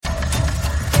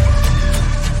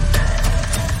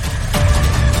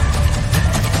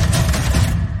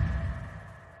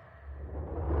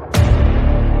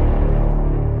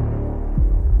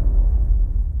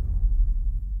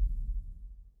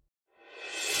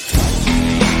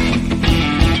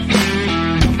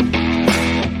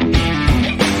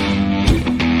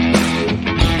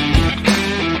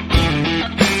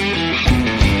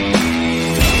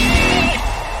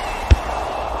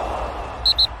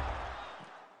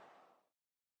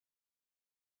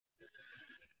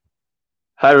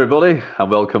Hi everybody, and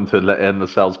welcome to the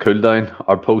EndlessCelts Cooldown,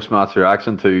 our post-match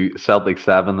reaction to Celtic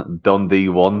 7, Dundee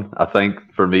 1. I think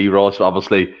for me, Ross,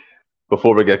 obviously,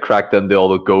 before we get cracked into all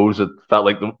the goals, it felt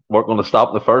like we weren't going to stop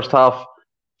in the first half.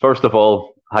 First of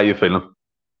all, how you feeling?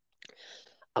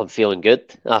 I'm feeling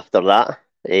good after that.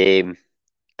 I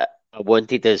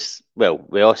wanted us, well,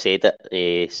 we all said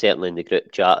it, certainly in the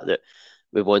group chat, that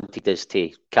we wanted us to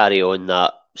carry on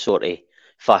that sort of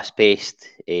fast-paced,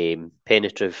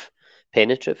 penetrative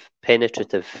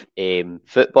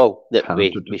football that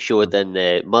we Penetrative. showed in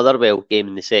the Motherwell game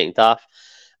in the second half.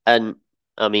 And,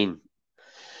 I mean,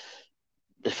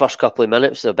 the first couple of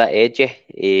minutes were a bit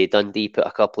edgy. Dundee put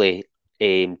a couple of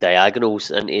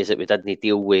diagonals into us that we didn't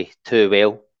deal with too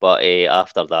well. But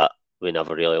after that, we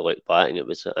never really looked back, and it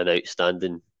was an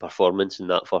outstanding performance in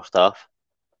that first half.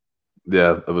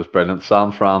 Yeah, it was brilliant.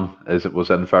 San Fran, as it was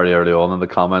in very early on in the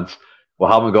comments, we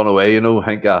haven't gone away, I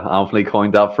think Anthony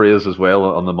coined that phrase as well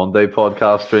on the Monday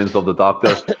podcast, Trains of the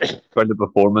Doctor. Brilliant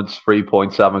performance,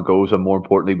 3.7 goals, and more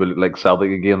importantly, we look like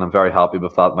Celtic again. I'm very happy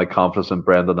with that. My confidence in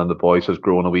Brendan and the boys has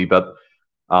grown a wee bit.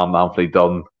 Anthony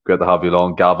Dunn, great to have you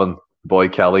along. Gavin, boy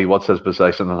Kelly, what's his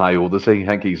position and how old is he? I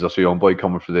think he's just a young boy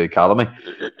coming from the academy.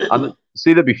 And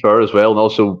see, to be fair as well, and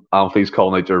also Anthony's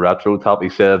calling out your retro tap. He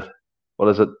said, what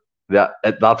is it? Yeah,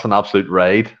 that's an absolute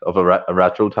raid of a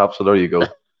retro tap. So there you go.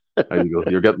 There you go.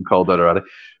 You're getting called out already.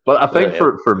 But I think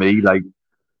for me, like,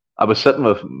 I was sitting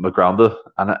with my granda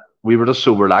and we were just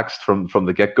so relaxed from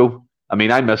the get go. I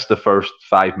mean, I missed the first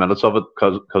 5 minutes of it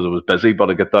because it was busy, but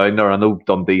I got down there. I know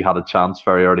Dundee had a chance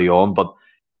very early on, but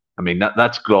I mean,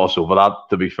 that's gloss over that,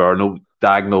 to be fair. No,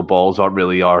 diagonal balls aren't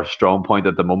really our strong point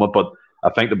at the moment, but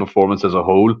I think the performance as a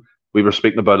whole, we were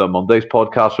speaking about it on Monday's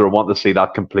podcast. We were wanting to see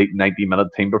that complete 90-minute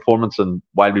team performance. And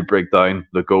while we break down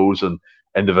the goals and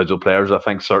individual players, I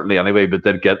think certainly anyway, we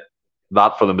did get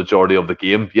that for the majority of the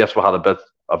game. Yes, we had a bit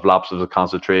of lapses of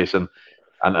concentration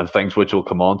and things which we'll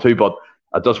come on to, but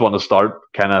I just want to start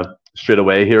kind of straight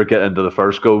away here, get into the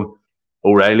first goal.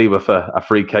 O'Reilly with a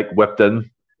free kick whipped in.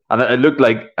 And it looked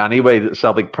like, anyway, that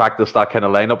Celtic practiced that kind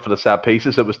of lineup for the set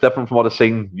pieces. It was different from what I've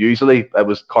seen usually. It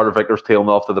was Carter Vickers tailing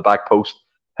off to the back post.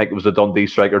 I think it was the Dundee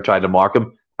striker trying to mark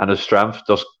him, and his strength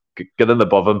just get in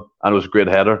above him, and it was a great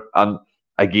header. And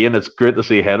again, it's great to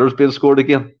see headers being scored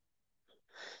again.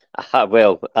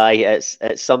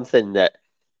 It's something that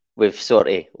we've sort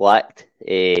of lacked.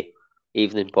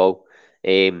 Evening, Paul.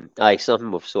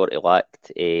 Something we've sort of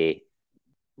lacked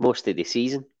most of the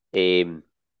season.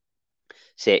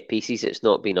 Set pieces, it's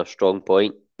not been a strong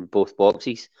point in both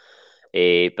boxes.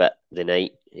 But the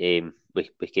night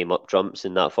we came up trumps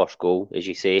in that first goal, as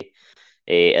you say.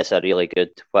 It's a really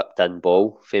good whipped in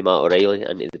ball from Matt O'Reilly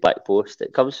into the back post.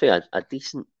 It comes from a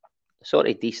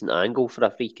decent angle for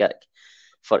a free kick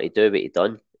for to do what he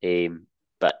done.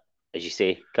 But as you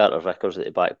say, Carter Vickers at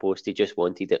the back post, he just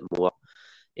wanted it more.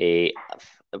 It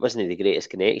wasn't the greatest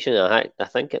connection. I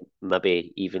think it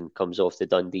maybe even comes off the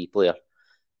Dundee player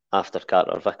after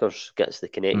Carter Vickers gets the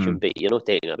connection, but you're not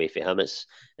taking it away from him. It's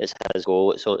his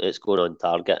goal. It's going on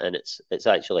target, and it's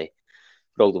actually,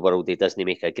 for all the world, he doesn't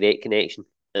make a great connection.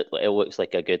 It looks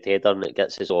like a good header, and it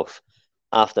gets us off.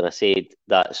 After I said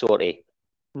that sort of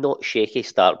not shaky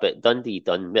start, but Dundee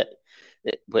done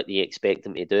what they expect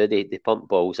them to do. They pump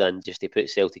balls in just to put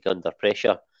Celtic under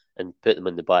pressure and put them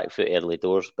on the back foot early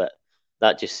doors, but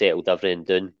that just settled everything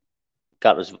down.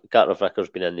 Carter Vickers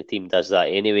being in the team does that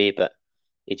anyway, but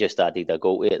he just added a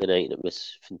goal to it the night, and it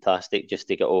was fantastic just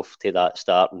to get off to that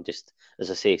start and just, as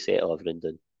I say, settle everything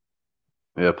down.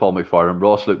 Yeah, Paul McFarlane.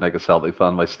 Ross looked like a Celtic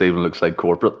fan. My Stephen looks like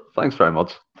corporate. Thanks very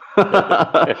much.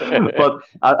 But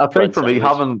I think for me,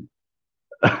 having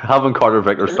Carter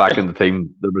Vickers back in the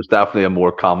team, there was definitely a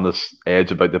more calmness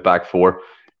edge about the back four.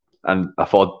 And I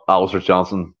thought Alistair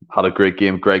Johnson had a great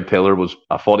game. Greg Taylor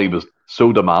I thought he was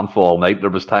so demandful all night.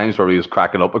 There was times where he was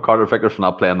cracking up with Carter Vickers for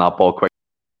not playing that ball quick.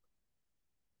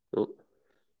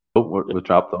 We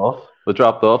dropped off. We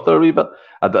dropped off there a wee bit.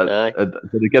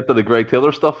 Did we get to the Greg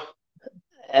Taylor stuff?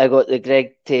 I got the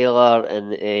Greg Taylor,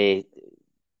 and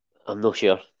I'm not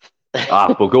sure.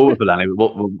 We'll go with it anyway.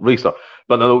 We'll restart.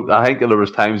 But no, I think there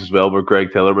was times as well where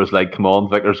Greg Taylor was like, "Come on,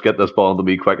 Vickers, get this ball to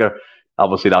me quicker."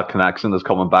 Obviously, that connection is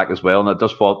coming back as well. And I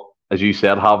just thought, as you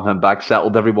said, having him back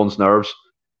settled everyone's nerves.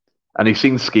 And he's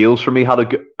seen Scales for me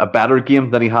had a better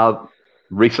game than he had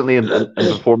recently in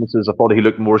performances. I thought he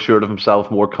looked more sure of himself,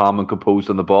 more calm and composed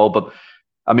on the ball. But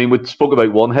I mean, we spoke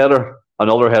about one header.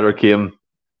 Another header came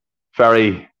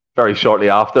very, very shortly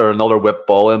after. Another whip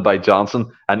ball in by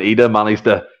Johnson, and Ida managed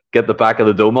to get the back of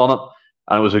the dome on it.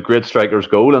 And it was a great striker's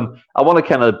goal. And I want to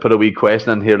kind of put a wee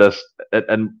question in here,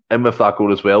 and with that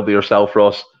goal as well, to yourself,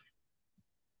 Ross.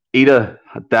 Ida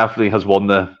definitely has won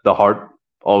the heart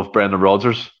of Brendan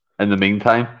Rodgers. In the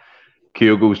meantime,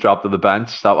 Kyogo's dropped to the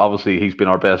bench. That obviously he's been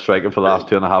our best striker for the last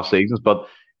 2.5 seasons, but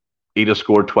Ida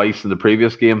scored twice in the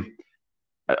previous game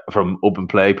from open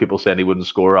play. People saying he wouldn't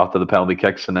score after the penalty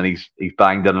kicks, and then he's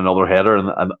banged in another header,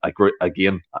 and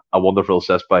again a wonderful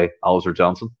assist by Alistair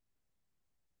Johnson.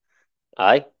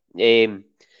 Aye,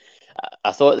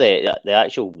 I thought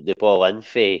the ball in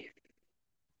for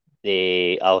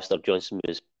the Alistair Johnson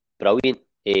was brilliant,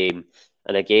 and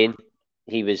again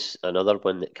he was another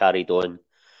one that carried on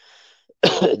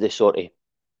the sort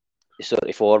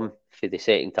of form for the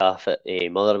second half at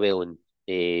Motherwell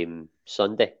on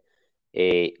Sunday.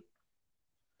 I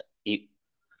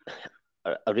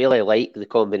really like the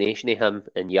combination of him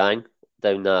and Yang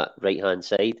down that right hand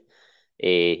side.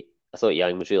 I thought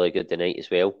Yang was really good tonight as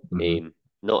well. Mm-hmm.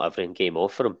 Not everything came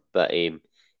off for him, but he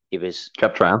was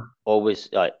kept trying. Always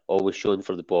shown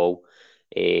for the ball.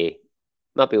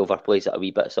 Maybe overplays it a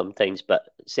wee bit sometimes, but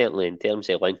certainly in terms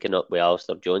of linking up with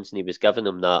Alistair Johnson, he was giving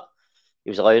him that.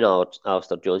 He was allowing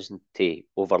Alistair Johnson to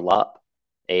overlap,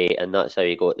 and that's how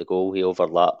he got the goal. He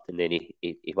overlapped, and then he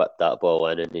whipped that ball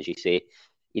in, and as you say,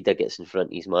 he did get in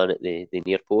front of his man at the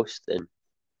near post, and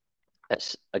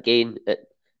it's again it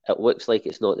looks like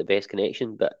it's not the best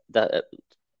connection, but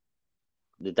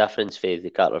the difference for the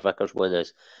Carter Vickers one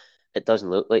is it doesn't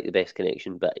look like the best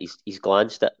connection, but he's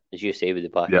glanced it, as you say, with the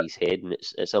back of his head, and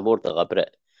it's a more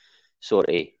deliberate sort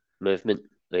of movement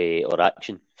or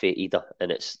action for Ida,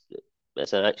 and it's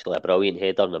actually a brilliant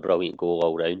header and a brilliant goal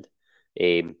all round.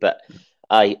 But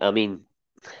I mean,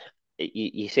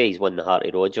 you say he's won the heart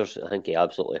of Rodgers. I think he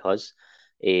absolutely has.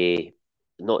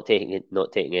 Not taking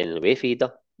anything away from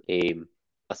Ida.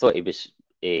 I thought he was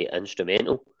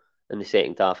instrumental in the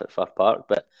second half at Fir Park,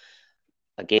 but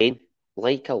again,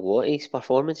 like a lot of his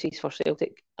performances for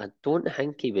Celtic, I don't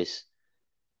think he was.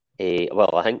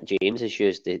 I think James has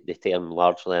used the term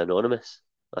largely anonymous.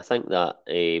 I think that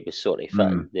was sort of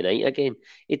fitting the night again.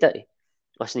 He did.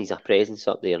 Listen, he's a presence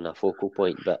up there and a focal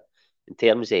point, but in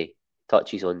terms of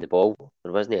touches on the ball,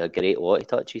 there wasn't a great lot of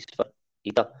touches for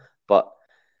Ida. But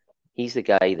he's the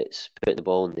guy that's putting the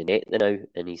ball in the net now,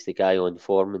 and he's the guy on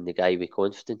form and the guy with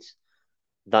confidence.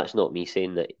 That's not me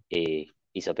saying that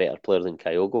he's a better player than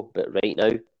Kyogo, but right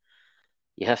now,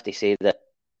 you have to say that.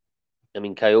 I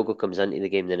mean, Kyogo comes into the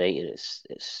game tonight, and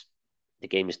it's the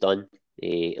game's done.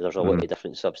 There's a lot of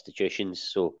different substitutions,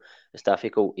 so it's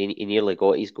difficult. He nearly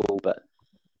got his goal, but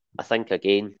I think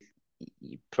again,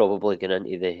 you probably going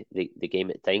into the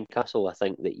game at Tynecastle, I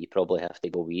think that you probably have to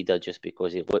go Ida just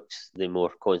because he looks the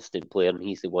more constant player, and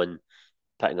he's the one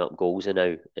picking up goals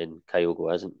now, and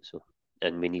Kyogo isn't. So,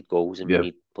 and we need goals, and we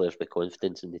need players with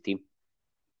confidence in the team.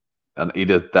 And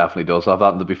Ida definitely does have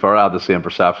that. And to be fair, I had the same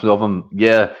perception of him.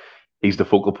 Yeah, he's the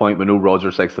focal point. We know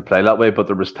Rodgers likes to play that way, but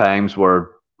there was times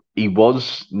where he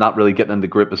was not really getting into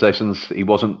great positions. He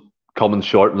wasn't coming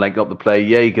short and linking up the play.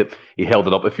 Yeah, he held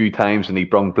it up a few times and he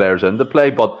brought players into play,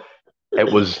 but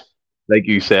it was, like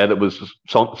you said, it was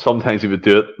sometimes he would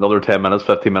do it, another 10 minutes,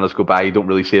 15 minutes go by, you don't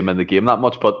really see him in the game that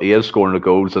much, but he is scoring the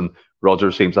goals and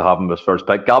Rodgers seems to have him as first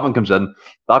pick. Gavin comes in,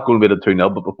 that goal made it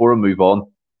 2-0, but before we move on,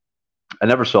 I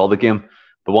never saw the game,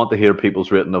 but want to hear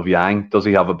people's rating of Yang. Does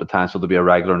he have a potential to be a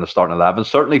regular in the starting 11?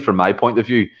 Certainly from my point of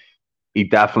view, he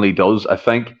definitely does. I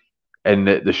think in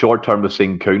the short term of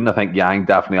seeing Kuhn, I think Yang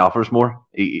definitely offers more.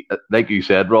 He, like you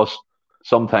said, Ross,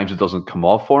 sometimes it doesn't come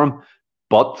off for him,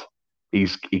 but he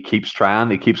keeps trying.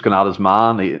 He keeps going at his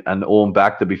man. And Owen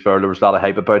Beck, to be fair, there was a lot of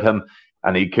hype about him,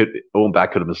 and Owen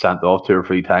Beck could have been sent off 2 or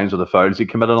 3 times with the fouls he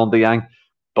committed on the Yang.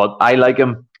 But I like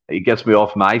him. He gets me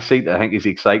off my seat. I think he's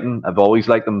exciting. I've always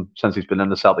liked him since he's been in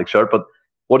the Celtic shirt. But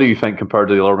what do you think compared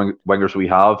to the other wingers we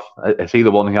have? Is he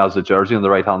the one who has the jersey on the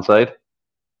right-hand side?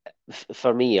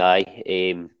 For me,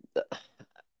 to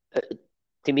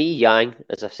me, Yang,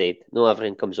 as I said, not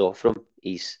everything comes off from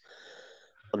him.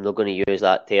 I'm not going to use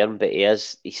that term, but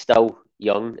he's still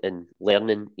young and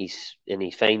learning. He's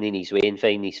finding his way and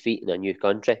finding his feet in a new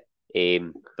country.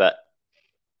 But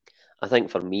I think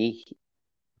for me,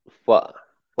 what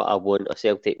I want a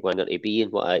Celtic winger to be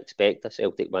and what I expect a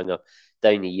Celtic winger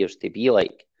down the years to be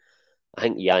like, I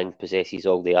think Yang possesses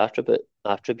all the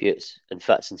attributes and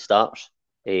fits and starts.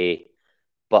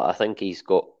 But I think he's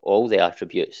got all the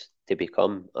attributes to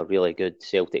become a really good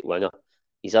Celtic winger.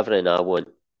 He's everything I want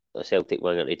a Celtic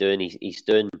winger to do, and he's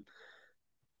doing.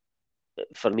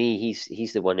 For me,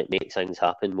 he's the one that makes things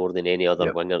happen more than any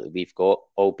other winger that we've got.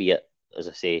 Albeit, as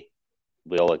I say,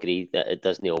 we all agree that it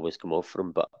doesn't always come off for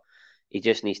him, but he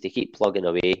just needs to keep plugging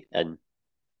away. And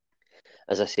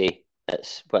as I say,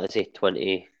 it's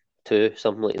 22,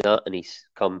 something like that, and he's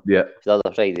come to the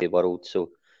other side of the world. So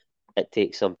it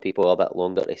takes some people a bit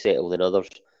longer to settle than others.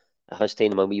 It has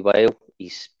taken him a wee while.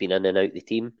 He's been in and out the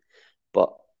team,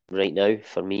 but right now,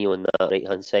 for me on that right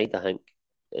hand side, I think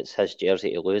it's his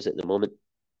jersey to lose at the moment.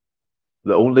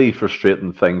 The only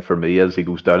frustrating thing for me is he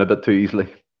goes down a bit too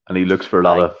easily, and he looks for a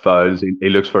lot Aye, of fouls. He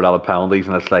looks for a lot of penalties,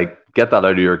 and it's like, get that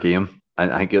out of your game,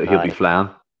 and I think he'll be aye, flying.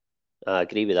 I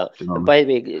agree with that. Do you know what I And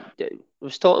mean? by the way, I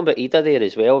was talking about Ida there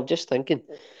as well. Just thinking,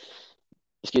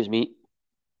 excuse me,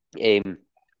 um,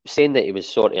 saying that he was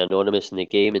sort of anonymous in the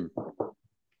game and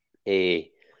uh,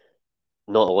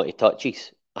 not a lot of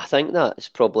touches. I think that's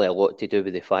probably a lot to do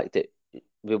with the fact that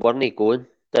we weren't going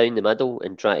down the middle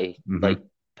and try to like Hmm.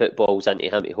 put balls into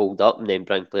him to hold up and then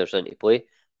bring players into play.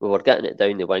 We were getting it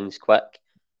down the wings quick,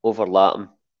 overlapping,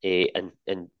 and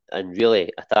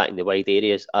really attacking the wide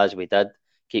areas as we did.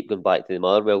 Keep going back to the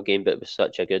Motherwell game, but it was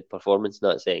such a good performance in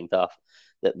that second half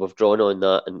that we've drawn on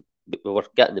that and we were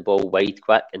getting the ball wide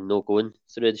quick and no going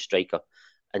through the striker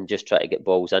and just try to get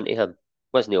balls into him.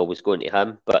 Wasn't always going to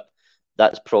him, but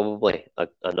that's probably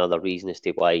another reason as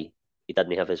to why he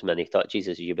didn't have as many touches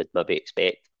as you would maybe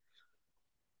expect.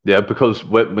 Yeah, because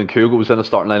when Kugel was in the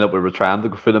starting lineup, we were trying to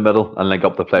go through the middle and link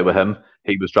up the play with Mm-hmm. him.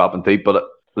 He was dropping deep, but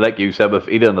like you said, with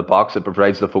Ida in the box, it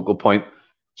provides the focal point,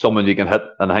 someone you can hit.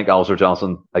 And I think Alistair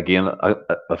Johnson, again,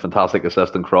 a fantastic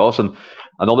assist and cross. And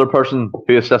another person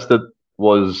who assisted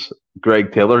was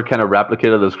Greg Taylor, kind of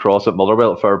replicated his cross at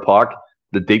Motherwell at Fair Park,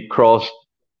 the deep cross.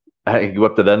 He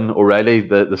whipped it in. O'Reilly,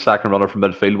 the second runner from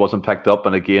midfield, wasn't picked up,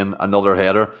 and again another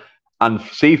header. And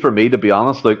see, for me, to be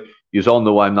honest, like you all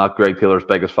know, I'm not Greg Taylor's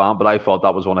biggest fan, but I thought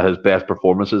that was one of his best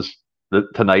performances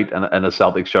tonight in a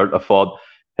Celtic shirt. I thought,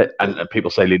 and people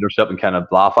say leadership and kind of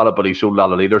laugh at it, but he showed a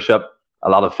lot of leadership, a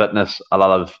lot of fitness, a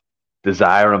lot of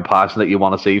desire and passion that you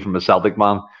want to see from a Celtic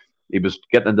man. He was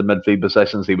getting into midfield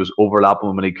positions. He was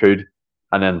overlapping when he could,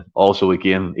 and then also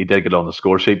again he did get on the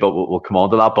score sheet, but we'll come on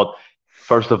to that. But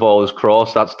first of all, his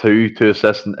cross, that's two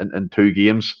assists in 2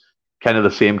 games, kind of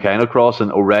the same kind of cross. And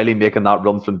O'Reilly making that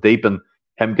run from deep and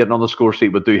him getting on the score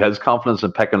sheet would do his confidence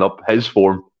and picking up his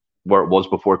form where it was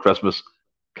before Christmas.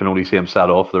 Can only see him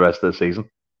set off the rest of the season.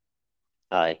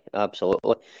 Aye,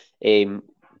 absolutely.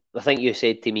 I think you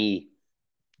said to me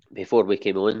before we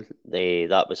came on,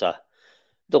 that was a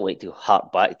don't like to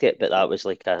harp back to it, but that was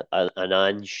like an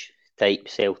Ange type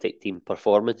Celtic team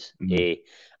performance. Mm.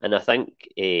 And I think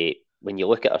when you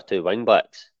look at our two wing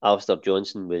backs, Alistair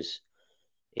Johnson was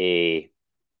uh,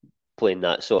 playing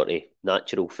that sort of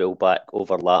natural fullback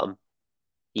over Latham.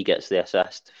 He gets the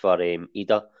assist for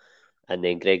Ida, and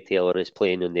then Greg Taylor is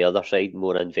playing on the other side,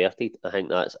 more inverted. I think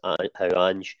that's how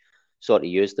Ange sort of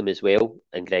used them as well.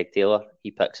 And Greg Taylor,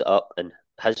 he picks it up, and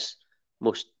his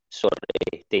most sort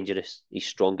of dangerous, his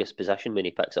strongest position when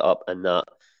he picks it up, and that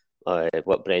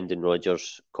what Brendan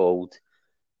Rodgers called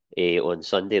on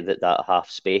Sunday that half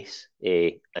space,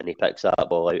 and he picks that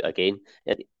ball out again.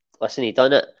 Listen, he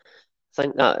done it.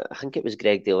 I think it was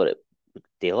Greg Taylor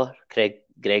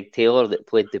that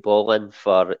played the ball in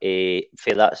for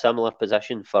that similar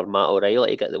position for Matt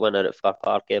O'Reilly to get the winner at Fir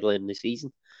Park early in the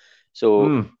season. So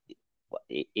Mm.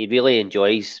 he really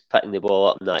enjoys picking the ball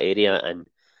up in that area, and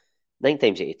 9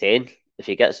 times out of 10, if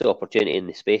he gets the opportunity in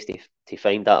the space to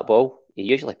find that ball, he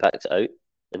usually picks it out.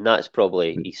 And that's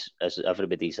probably, as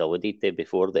everybody's alluded to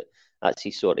before, that's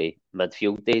his sort of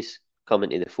midfield days coming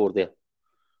to the fore there.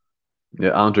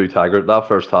 Yeah, Andrew Taggart, that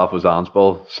first half was Ange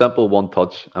ball. Simple one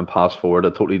touch and pass forward, a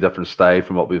totally different style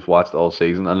from what we've watched all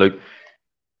season. And look,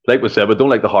 like we said, we don't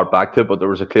like to harp back to it, but there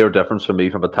was a clear difference for me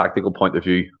from a tactical point of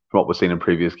view from what we've seen in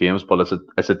previous games. But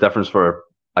it's a difference for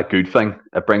a good thing.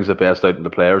 It brings the best out in the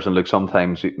players. And look,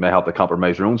 sometimes you may have to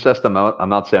compromise your own system. I'm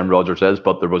not saying Rogers is,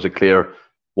 but there was a clear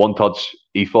one touch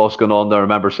ethos going on there. I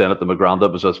remember saying it to McGranda,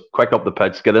 it was just quick up the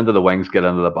pitch, get into the wings, get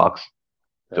into the box.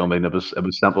 Do you know what I mean? It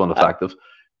was simple and I, effective.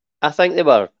 I think they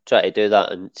were trying to do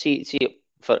that, and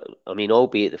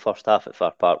albeit the first half at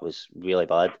Fir Park was really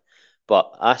bad,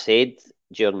 but I said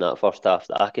during that first half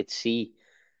that I could see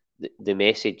the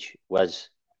message was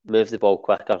move the ball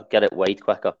quicker, get it wide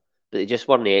quicker, but they just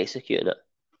weren't executing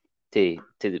it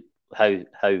how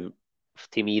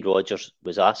to me Rogers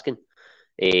was asking.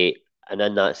 And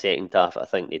in that second half, I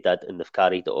think they did, and they've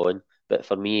carried it on. But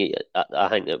for me, I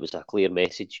think it was a clear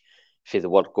message for the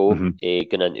word go Hmm.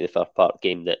 going into the Fir Park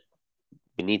game that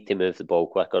we need to move the ball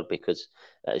quicker because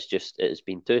it's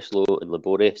been too slow and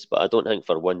laborious. But I don't think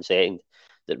for 1 second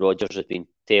that Rogers has been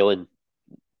telling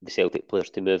the Celtic players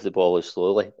to move the ball as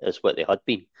slowly as what they had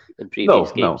been in previous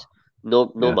No, games.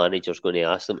 no. No Yeah. manager's going to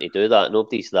ask them to do that.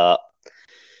 Nobody's that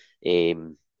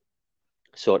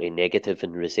sort of negative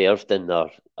and reserved in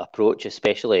their approach,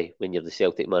 especially when you're the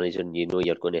Celtic manager and you know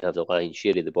you're going to have the lion's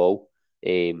share of the ball.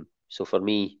 So for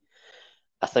me,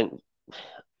 I think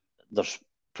there's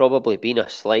probably been a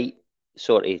slight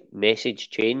sort of message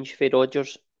change for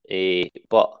Rodgers,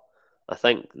 but I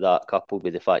think that coupled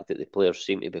with the fact that the players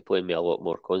seem to be playing with a lot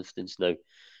more confidence now,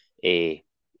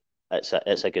 it's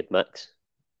a good mix.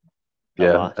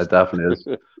 Yeah, it definitely is.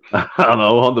 I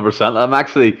know,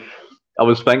 100%. I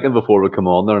was thinking before we come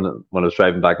on there, and when I was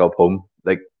driving back up home,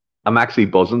 like, I'm actually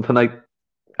buzzing tonight.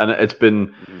 And it's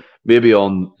been maybe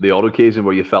on the odd occasion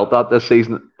where you felt that this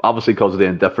season, obviously because of the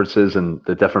indifferences and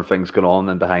the different things going on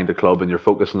and behind the club, and you're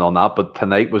focusing on that. But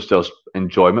tonight was just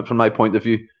enjoyment from my point of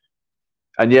view.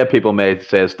 And yeah, people may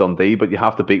say it's Dundee, but you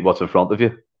have to beat what's in front of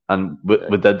you. And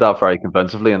we did that very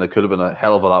convincingly, and it could have been a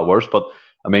hell of a lot worse. But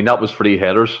I mean, that was 3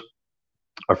 headers.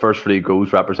 Our first 3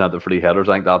 goals represented 3 headers.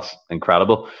 I think that's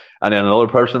incredible. And then another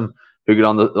person who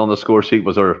got on the score sheet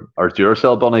was our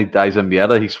Duracell bunny, Dyson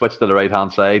Mieta. He switched to the right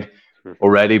hand side.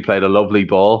 Already played a lovely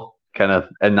ball, kind of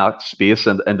in that space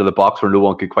and into the box where no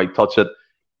one could quite touch it.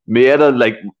 Mieta,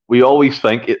 like, we always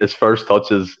think his first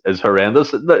touch is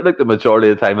horrendous. Like the majority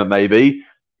of the time it may be,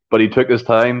 but he took his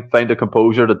time, found the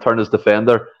composure to turn his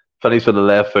defender, finished with the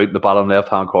left foot in the bottom left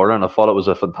hand corner, and I thought it was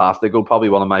a fantastic goal, probably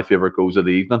one of my favourite goals of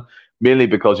the evening. Mainly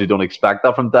because you don't expect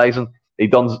that from Dyson. He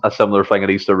done a similar thing at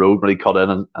Easter Road when he cut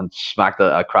in and smacked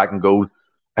a cracking goal.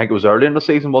 I think it was early in the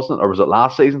season, wasn't it? Or was it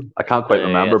last season? I can't quite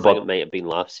remember. I think it might have been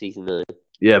last season.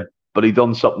 Yeah, but he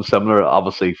done something similar,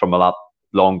 obviously from a lot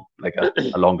long, like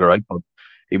a longer out. But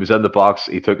he was in the box.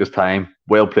 He took his time.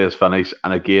 Well placed finish.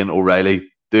 And again, O'Reilly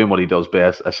doing what he does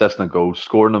best, assisting goals,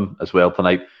 scoring them as well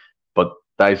tonight. But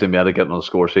Dyson Mieta getting on the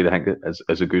score sheet, I think,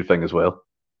 is a good thing as well.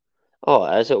 Oh,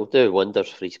 it is. It'll do wonders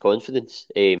for his confidence.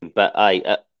 But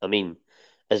I mean,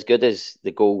 as good as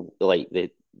the goal, like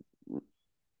the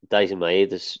Dyson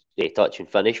Maeda's touch and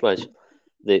finish was,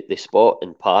 the spot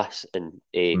and pass and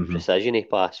precision he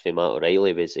passed for Matt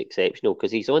O'Reilly was exceptional,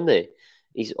 because he's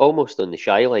almost on the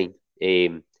shy line,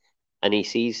 and he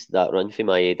sees that run for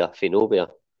Maeda for nowhere,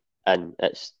 and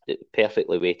it's a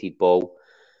perfectly weighted ball,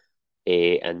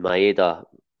 and Maeda,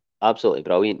 absolutely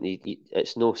brilliant.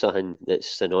 It's no something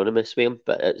that's synonymous with him,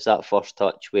 but it's that first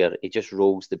touch where he just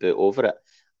rolls the boot over it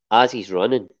as he's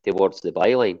running towards the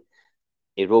byline.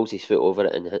 He rolls his foot over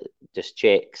it and just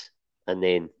checks, and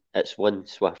then it's one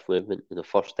swift movement, and the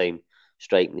first time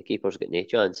striking, the keeper's got no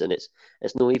chance, and it's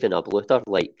not even a bloater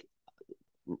like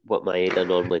what Maeda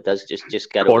normally does.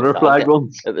 Just get corner flag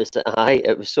ones.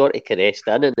 It was sort of caressed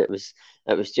in, and it was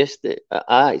just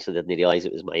I actually didn't realise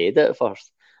it was Maeda at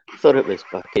first. I thought it was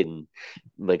fucking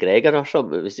McGregor or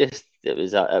something. It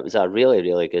was a really,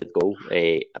 really good goal.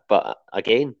 But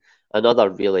again, another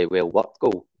really well worked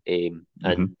goal.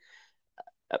 And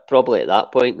probably at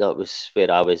that point, that was where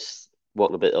I was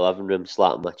walking about the living room,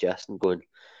 slapping my chest and going,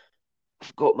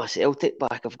 I've got my Celtic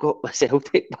back. I've got my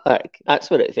Celtic back. That's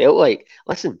what it felt like.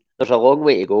 Listen, there's a long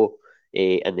way to go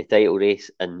in the title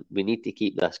race, and we need to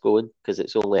keep this going because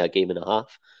it's only a game and a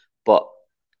half. But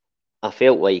I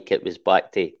felt like it was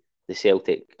back to the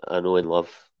Celtic I know and love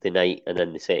tonight and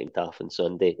in the second half on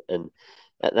Sunday. And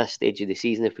at this stage of the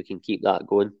season, if we can keep that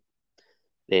going,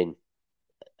 then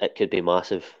it could be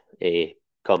massive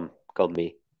come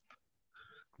May.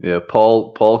 Yeah,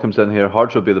 Paul comes in here.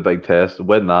 Hearts will be the big test.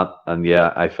 Win that, and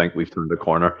yeah, I think we've turned the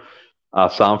corner.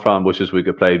 San Fran wishes we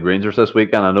could play Rangers this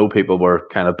weekend. I know people were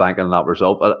kind of banking on that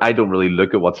result, but I don't really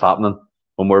look at what's happening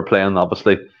when we're playing,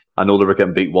 obviously. I know they were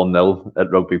getting beat 1-0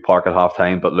 at Rugby Park at half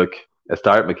time, but look, it's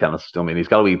Derek McInnes. I mean, he's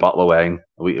got a wee bottle of wine,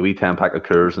 a wee 10-pack of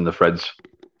Coors in the fridge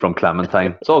from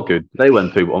Clementine. It's all good. They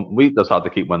win 2-1. We just have to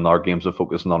keep winning our games and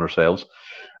focusing on ourselves.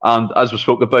 And as we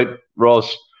spoke about,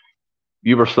 Ross,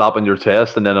 you were slapping your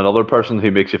chest, and then another person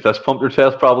who makes you fist pump your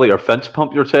chest, probably, or fist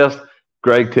pump your chest,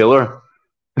 Greg Taylor.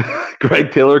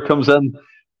 Greg Taylor comes in.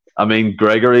 I mean,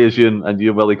 Gregory, as you and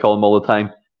you Willie call him all the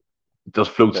time,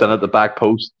 just floats in at the back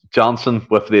post. Johnson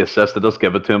with the assist, they just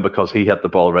give it to him because he hit the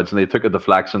ball originally. He took a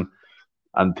deflection,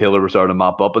 and Taylor was there to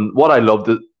mop up. And what I loved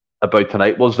about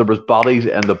tonight was there was bodies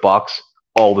in the box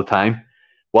all the time,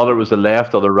 whether it was the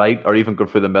left or the right or even go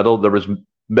through the middle. There was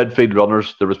midfield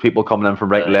runners. There was people coming in from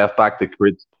right and left back to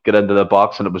get into the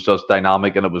box, and it was just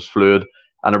dynamic and it was fluid,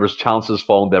 and there was chances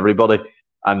falling to everybody.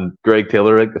 And Greg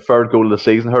Taylor, like the third goal of the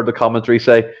season, heard the commentary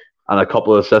say, and a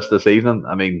couple of assists this evening.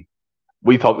 I mean,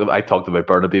 I talked about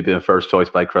Burnaby being first choice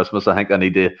by Christmas. I think I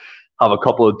need to have a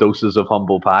couple of doses of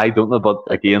humble pie, don't I? But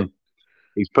again,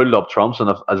 he's pulled up trumps, and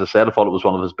as I said, I thought it was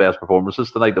one of his best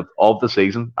performances tonight of the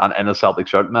season, and in a Celtic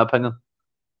shirt, in my opinion.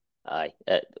 Aye,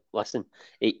 listen,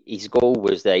 his goal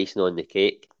was the icing on the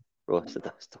cake. Ross,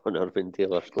 that's Don Irvin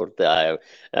Taylor scored that.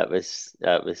 It was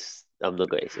I'm not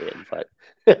going to say it, in fact.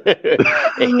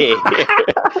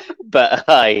 But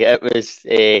aye,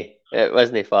 it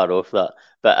wasn't far off that.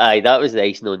 But aye, that was the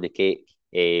icing on the cake.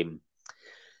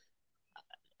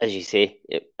 As you say,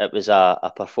 it was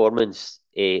a performance,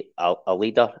 a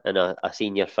leader and a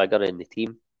senior figure in the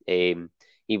team.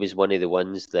 He was one of the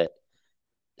ones that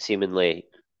seemingly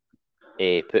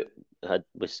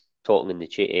was talking in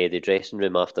the dressing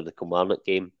room after the Kilmarnock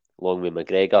game, along with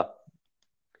McGregor.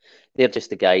 They're just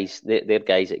the guys. They're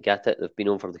guys that get it. They've been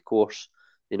over the course.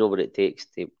 They know what it takes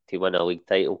to win a league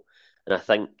title. And I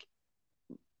think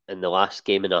in the last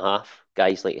game and a half,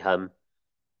 guys like him,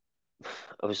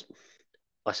 listen,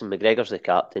 McGregor's the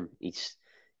captain. He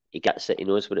gets it. He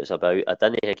knows what it's about. I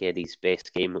didn't think he had his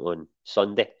best game on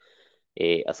Sunday.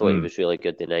 I thought he was really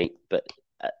good tonight. But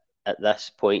at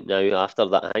this point now, after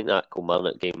that, I think that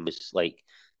Kilmarnock game was like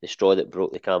the straw that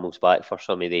broke the camel's back for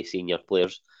some of the senior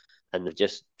players. And they've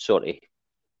just sort of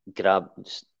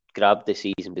grabbed the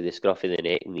season by the scruff of the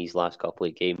neck in these last couple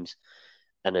of games.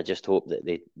 And I just hope that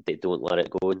they don't let it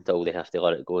go until they have to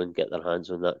let it go and get their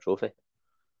hands on that trophy.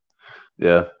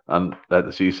 Yeah, and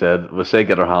as you said, we say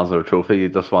get our hands on a trophy. You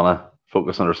just want to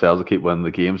focus on ourselves and keep winning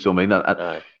the game. So I mean,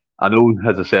 I know,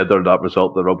 as I said there, that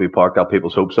result, the Rugby Park, got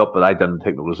people's hopes up, but I didn't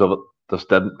take notice of it. Just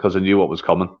didn't, because I knew what was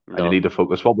coming. No. And you need to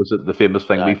focus. What was it? The famous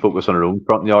thing, we focus on our own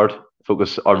front yard.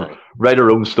 Focus on write our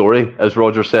own story, as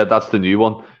Roger said. That's the new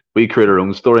one. We create our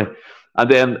own story. And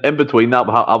then in between that,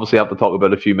 we obviously have to talk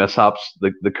about a few mishaps.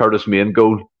 The Curtis Main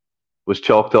goal was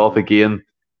chalked off again.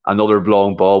 Another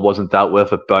long ball wasn't dealt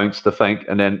with. It bounced, I think.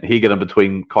 And then he got in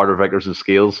between Carter Vickers and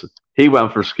Scales. He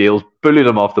went for Scales, bullied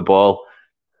him off the ball.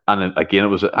 And then, again, it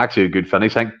was actually a good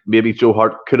finish. I think maybe Joe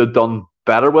Hart could have done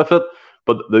better with it.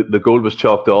 But the goal was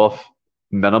chalked off.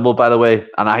 Minimal, by the way.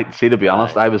 And to be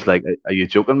honest, I was like, are you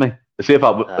joking me? To see if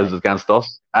that was against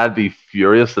us, I'd be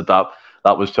furious that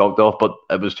was chalked off. But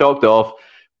it was chalked off.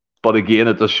 But again,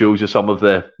 it just shows you some of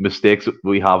the mistakes that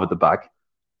we have at the back.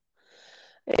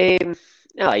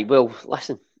 Aye, well,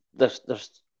 listen, it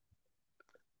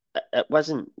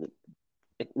wasn't,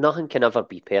 nothing can ever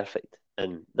be perfect,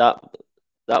 and that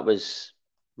was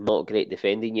not great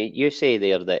defending. You say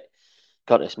there that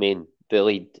Curtis Main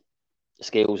bullied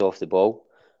Scales off the ball.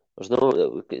 There's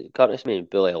no Curtis Main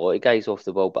bully a lot of guys off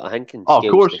the ball, but I think in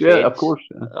Scales' defence, of course.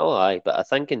 Yeah. Oh, aye, but I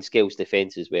think in Scales'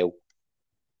 defence as well,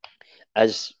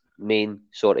 as Main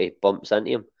sort of bumps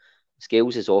into him,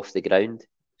 Scales is off the ground.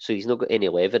 So he's not got any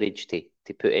leverage to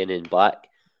put in back.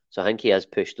 So I think he has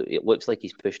pushed. It looks like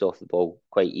he's pushed off the ball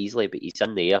quite easily, but he's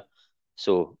in the air.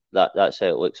 So that's how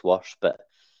it looks worse. But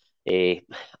I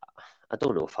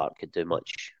don't know if Hart could do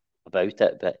much about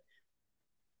it. But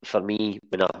for me,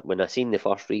 when I seen the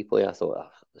first replay, I thought,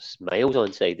 it's miles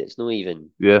onside. It's not even.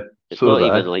 Yeah. It's not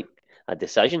even like a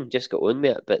decision. Just got on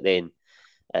with it. But then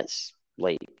it's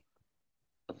like.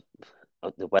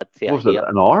 The width was it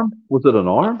an arm? Was it an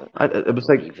arm? It was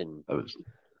like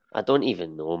I don't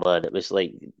even know, man. It was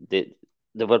like they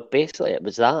were basically. It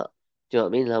was that. Do you know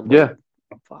what I mean? I'm like,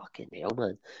 fucking hell,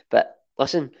 man. But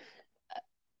listen,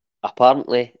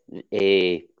 apparently,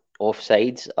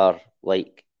 offsides are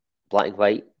like black and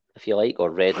white, if you like,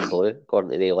 or red and blue,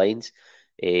 according to the lines.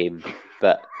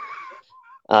 But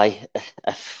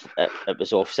if it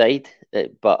was offside,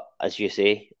 but as you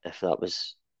say, if that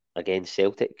was against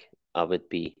Celtic, I would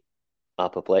be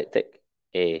apoplectic,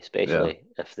 especially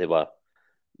if they were,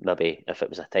 maybe if it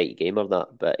was a tight game or that.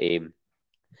 But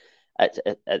at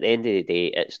the end of the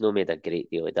day, it's not made a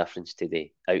great deal of difference to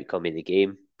the outcome of the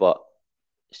game, but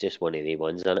it's just one of the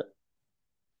ones, isn't it?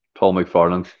 Paul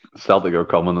McFarland, Celtic are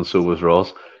coming, and so was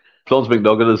Ross. Plums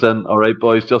McNugget is in. All right,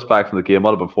 boys, just back from the game.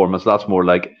 What a performance. That's more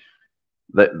like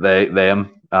they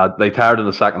tired in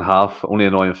the second half. Only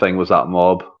annoying thing was that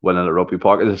mob winning at Rugby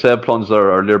Park. As I said, Plunge there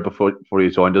earlier before you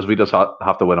joined us, we just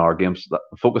have to win our games,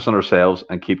 focus on ourselves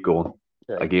and keep going.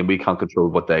 Yeah. Again, we can't control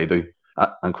what they do.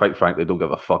 And quite frankly, don't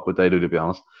give a fuck what they do, to be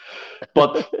honest.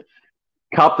 But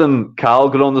Captain Cal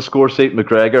got on the score sheet,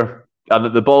 McGregor,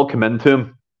 and the ball came into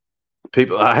him.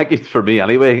 People, I think it's for me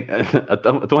anyway. I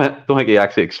don't think he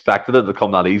actually expected it to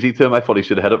come that easy to him. I thought he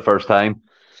should have hit it first time.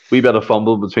 Wee bit of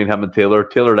fumble between him and Taylor.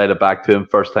 Taylor laid it back to him.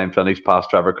 First time finish past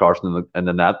Trevor Carson in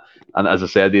the net. And as I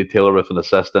said, the Taylor with an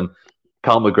assist. And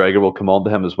Cal McGregor will come on to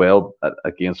him as well.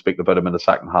 Again, speaking about him in the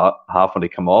second half when he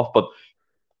come off. But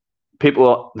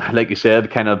people, like you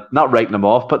said, kind of not writing him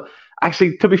off. But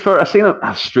actually, to be fair, I've seen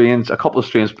a couple of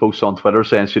strange posts on Twitter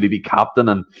saying, should he be captain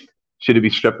and should he be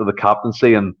stripped of the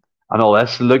captaincy and all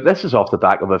this. Look, this is off the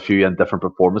back of a few indifferent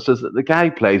performances. The guy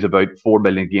plays about 4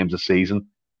 million games a season.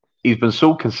 He's been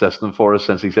so consistent for us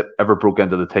since he's ever broke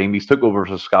into the team. He's took over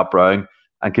for Scott Brown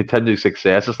and continued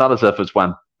success. It's not as if it's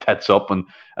when tits up, and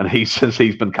since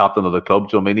he's been captain of the club.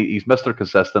 Do you know what I mean? He's Mr.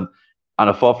 Consistent, and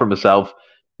I thought for myself,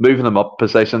 moving him up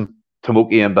position,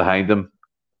 Tomoki in behind him,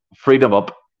 freed him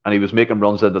up, and he was making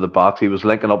runs into the box. He was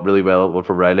linking up really well with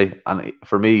O'Reilly, and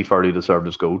for me, he fairly deserved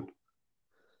his goal.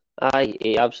 Aye,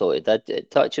 he absolutely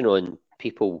did. Touching on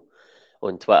people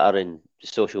on Twitter and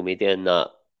social media and that,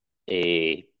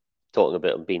 talking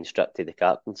about him being stripped to the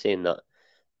captaincy and that,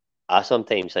 I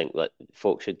sometimes think that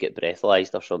folks should get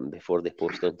breathalyzed or something before they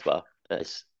post on Twitter.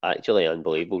 It's actually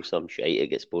unbelievable, some shite that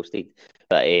gets posted.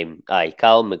 But aye,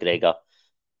 Callum McGregor,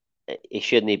 he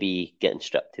shouldn't be getting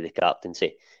stripped to the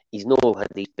captaincy. He's not had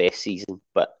his best season,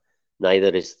 but neither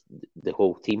is the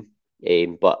whole team.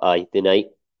 But aye, the night,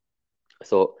 I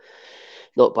thought,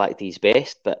 not back to his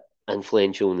best, but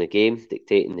influential in the game,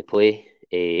 dictating the play.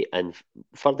 And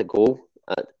for the goal,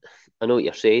 I know what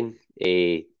you're saying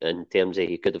in terms of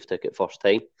he could have took it first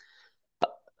time.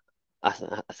 But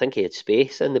I think he had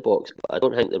space in the box, but I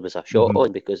don't think there was a shot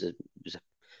on because there was a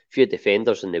few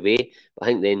defenders in the way. But I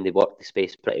think then they worked the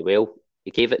space pretty well.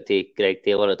 He gave it to Greg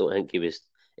Taylor. I don't think he was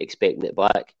expecting it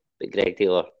back, but Greg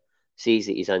Taylor sees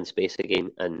that he's in space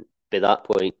again, and by that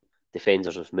point,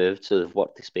 defenders have moved, so they've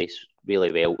worked the space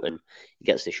really well, and he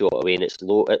gets the shot away, and it's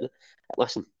low.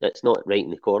 Listen, it's not right in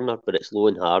the corner, but it's low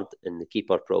and hard, and the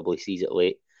keeper probably sees it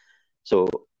late. So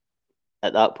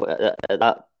at that point, at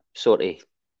that sort of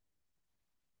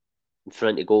in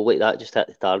front of goal like that, just hit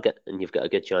the target, and you've got a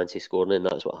good chance of scoring, and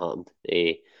that's what happened.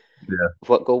 Yeah.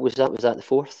 What goal was that? Was that the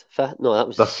fourth? Fifth? No, that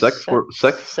was the sixth.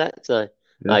 Sixth. Aye.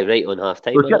 Yeah. Aye, right on half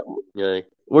time.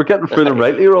 We're getting through them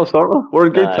rightly, Ross, aren't we? We're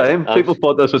in good time. People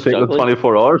thought this would take them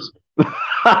 24 hours.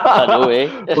 I know,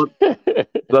 eh?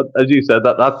 but as you said,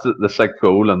 that's the sixth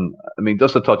goal. And I mean,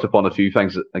 just to touch upon a few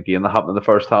things again that happened in the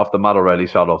first half, the Matt O'Reilly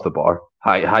shot off the bar.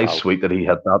 How sweet that he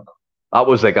hit that. That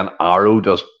was like an arrow,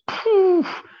 just poof,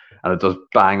 and it just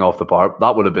bang off the bar.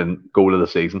 That would have been goal of the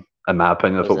season, in my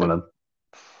opinion, if it went in.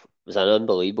 It was an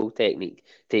unbelievable technique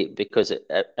because it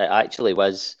actually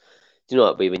was. Do you know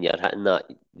what way when you're hitting that,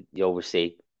 you always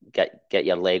say get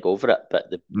your leg over it, but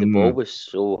the ball was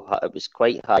it was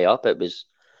quite high up. It was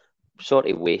sort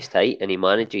of waist height, and he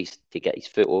manages to get his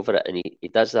foot over it, and he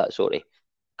does that sort of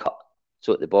cut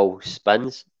so that the ball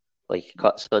spins, like he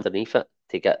cuts underneath it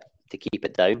to keep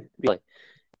it down,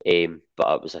 really.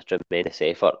 But it was a tremendous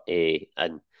effort,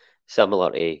 and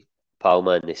similar to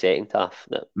Palma in the second half,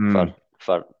 that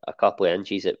for a couple of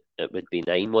inches it would be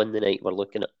 9-1 the night we're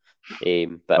looking at.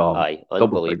 But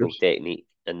unbelievable technique,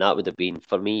 and that would have been,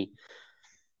 for me,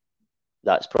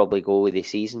 that's probably goal of the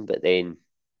season. But then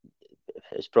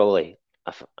it's probably,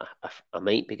 I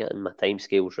might be getting my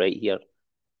timescales right here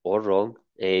or wrong.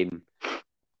 It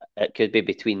could be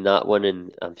between that one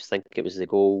and I think it was the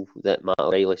goal that Matt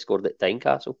O'Reilly scored at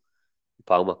Tynecastle.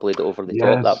 Palma played it over the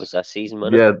top. That was this season,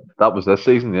 wasn't it? Yeah, that was this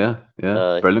season. Yeah,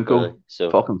 brilliant goal.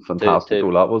 So fucking fantastic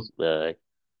goal that was.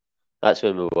 That's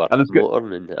when we were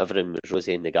motoring and everyone was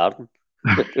rosy in the garden.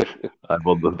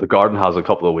 Well, the garden has a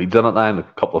couple of weeds in it now and a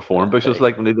couple of thorn bushes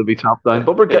like we need to be chopped down.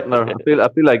 But we're getting there. I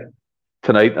feel like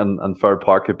tonight and Fair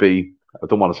Park could be, I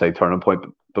don't want to say turning point,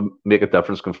 but make a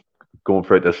difference going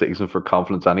throughout this season for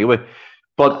confidence anyway.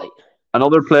 But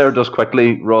another player, just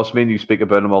quickly, Ross, me and you speak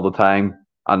about him all the time,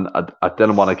 and I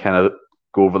didn't want to kind of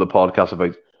go over the podcast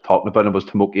about talking about him, was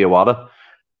Tomoki Iwata.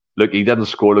 Look, he didn't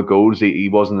score the goals. He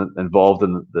wasn't involved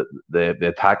in the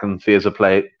attacking phase of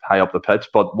play high up the pitch.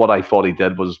 But what I thought he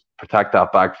did was protect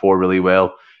that back four really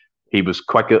well. He was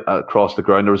quick across the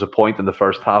ground. There was a point in the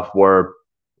first half where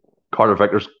Carter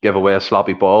Vickers gave away a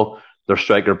sloppy ball. Their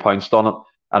striker pounced on it,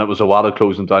 and it was Iwata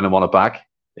closing down and won it back.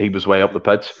 He was way up the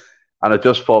pitch. And I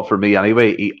just thought, for me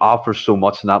anyway, he offers so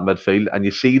much in that midfield. And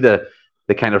you see the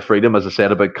kind of freedom, as I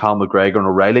said, about Cal McGregor and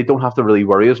O'Reilly. Don't have to really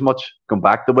worry as much going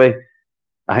back the way.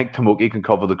 I think Tomoki can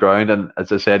cover the ground, and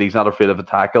as I said, he's not afraid of a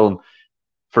tackle. And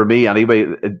for me, anyway,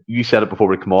 you said it before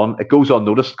we come on, it goes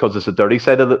unnoticed because it's a dirty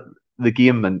side of the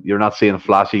game, and you're not seeing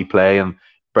flashy play and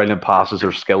brilliant passes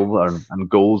or skill and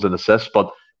goals and assists.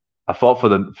 But I thought for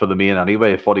the main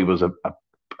anyway, I thought he was a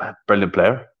brilliant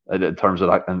player in terms of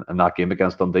that in that game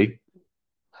against Dundee.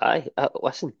 Hi,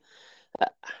 listen,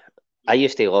 I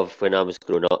used to love when I was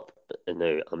growing up, and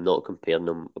now I'm not comparing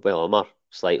him. Well, I'm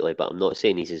slightly, but I'm not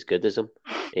saying he's as good as him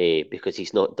because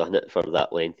he's not done it for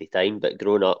that length of time. But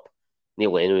growing up,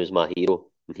 Neil Lennon was my hero,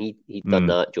 and he'd done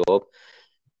that job.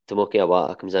 Tomoki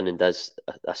Iwata comes in and does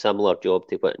a similar job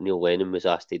to what Neil Lennon was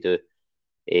asked to do,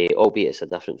 albeit it's a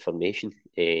different formation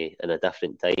and a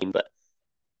different time. But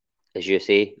as you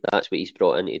say, that's what he's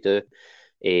brought in to do.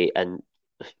 And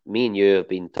me and you have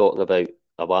been talking about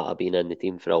Iwata being in the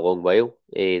team for a long while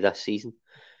this season.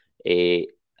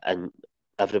 And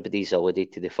everybody's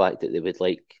alluded to the fact that they would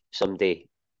like somebody.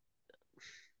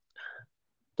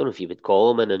 Don't know if you would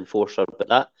call him an enforcer, but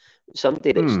that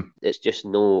somebody that's just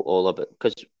know all about,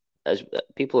 because as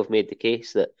people have made the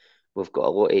case that we've got a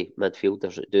lot of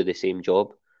midfielders that do the same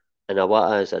job, and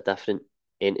Awata is a different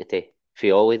entity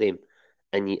for all of them,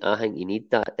 and I think you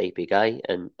need that type of guy,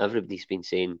 and everybody's been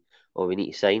saying, "Oh, we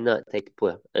need to sign that type of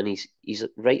player," and he's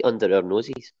right under our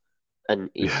noses, and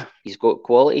he's got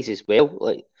qualities as well,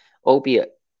 like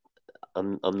albeit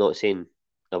I'm not saying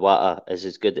Awata is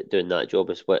as good at doing that job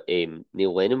as what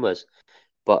Neil Lennon was,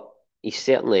 but he's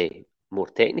certainly more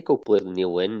technical player than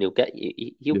Neil Lennon.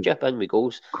 He'll chip in with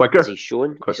goals quicker, as he's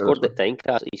shown. He scored at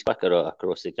Tynecastle. He's quicker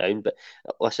across the ground. But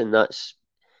listen, that's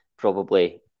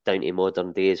probably down to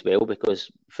modern day as well,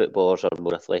 because footballers are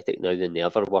more athletic now than they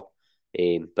ever were.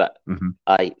 But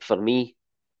for me,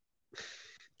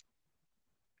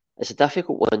 it's a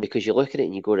difficult one, because you look at it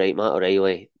and you go, right, Matt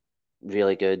O'Reilly,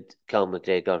 really good. Cal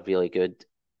McGregor, really good.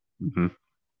 When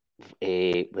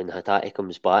Hatate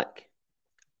comes back,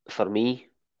 for me,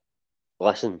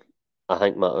 listen, I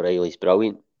think Matt O'Reilly's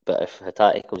brilliant, but if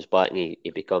Hatate comes back and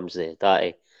he becomes the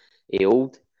Hatate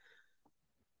old,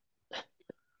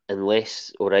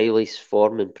 unless O'Reilly's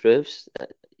form improves,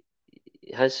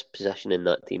 his position in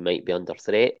that team might be under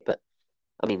threat. But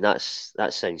I mean, that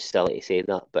sounds silly to say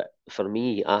that, but for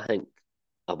me, I think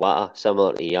Awata,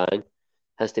 similar to Yang,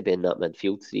 has to be in that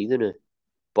midfield three now.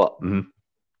 But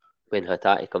when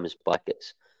Hatate comes back,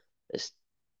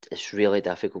 it's really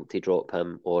difficult to drop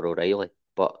him or O'Reilly.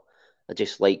 But I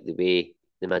just like the way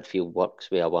the midfield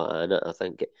works with Awata in it, I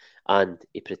think. And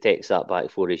he protects that back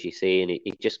four, as you say, and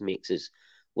he just makes us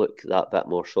look that bit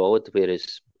more solid.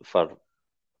 Whereas for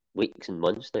weeks and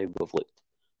months now, we've looked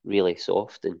really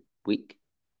soft and weak.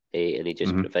 And he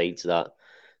just provides that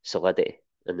solidity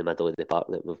in the middle of the park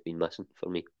that we've been missing for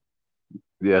me.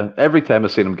 Yeah, every time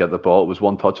I've seen him get the ball, it was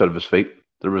one touch out of his feet.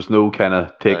 There was no kind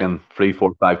of taking 3,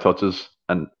 4, 5 touches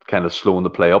and kind of slowing the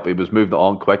play up. He was moving it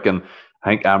on quick, and I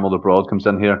think Emerald Abroad comes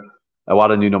in here. I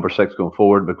want a new number 6 going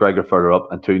forward, McGregor further up,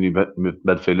 and 2 new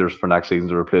midfielders for next season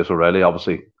to replace O'Reilly,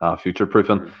 obviously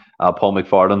future-proofing. Paul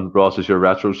McFarlane, Ross, is your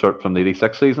retro shirt from the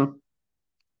 86 season?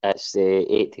 It's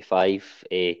the 85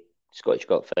 Scottish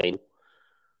Cup final.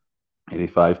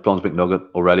 85. Plums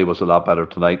McNugget already was a lot better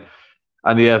tonight.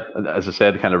 And yeah, as I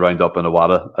said, kind of round up in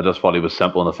Awata, I just thought he was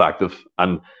simple and effective.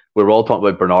 And we were all talking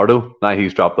about Bernardo. Now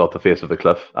he's dropped off the face of the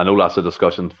cliff. I know that's a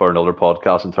discussion for another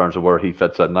podcast in terms of where he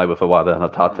fits in now with Awata and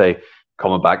Hatate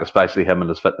coming back, especially him and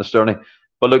his fitness journey.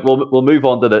 But look, we'll move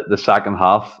on to the second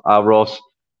half. Ross,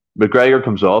 McGregor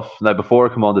comes off. Now, before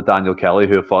I come on to Daniel Kelly,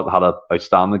 who I thought had an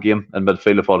outstanding game in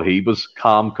midfield, I thought he was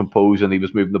calm, composed, and he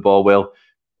was moving the ball well.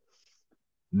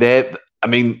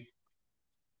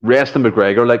 Resting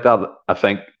McGregor like that, I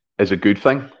think, is a good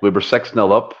thing. We were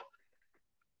 6-0 up.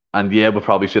 And yeah, we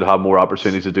probably should have more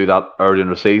opportunities to do that early in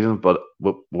the season, but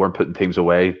we weren't putting teams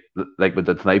away like we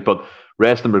did tonight. But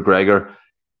resting McGregor,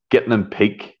 getting him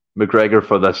peak McGregor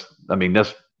for this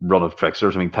run of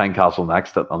fixtures. Tynecastle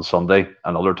next on Sunday,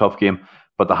 another tough game.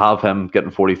 But to have him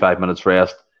getting 45 minutes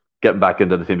rest, getting back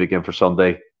into the team again for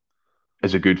Sunday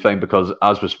is a good thing, because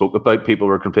as we spoke about, people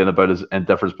were complaining about his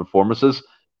indifferent performances.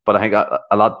 But I think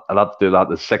a lot to do that.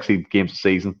 There's 60 games a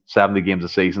season, 70 games a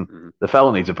season. The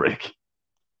fella needs a break.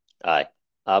 Aye,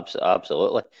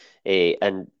 absolutely.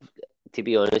 And to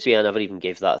be honest with you, I never even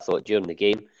gave that a thought during the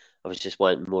game. I was just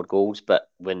wanting more goals. But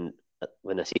when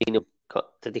I seen him,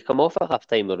 did he come off at half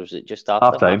time, or was it just after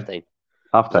half time?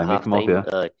 Half time, he come off, yeah.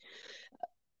 Aye.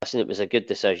 Listen, it was a good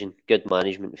decision, good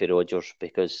management for Rodgers,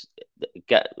 because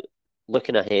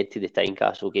looking ahead to the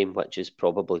Tynecastle game, which is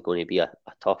probably going to be a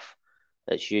tough.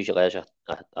 It usually is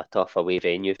a tough away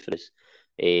venue for us,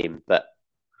 but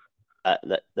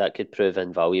that could prove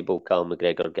invaluable. Cal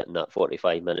McGregor getting that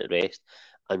 45-minute rest,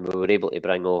 and we were able to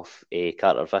bring off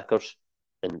Carter Vickers,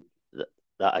 and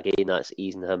that again, that's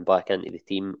easing him back into the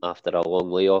team after a long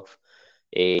layoff.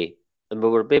 And we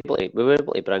were able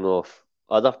to bring off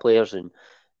other players and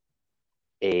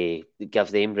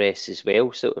give them rest as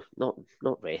well. So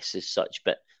not rest as such,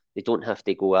 but they don't have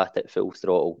to go at it full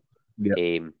throttle.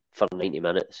 For 90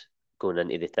 minutes going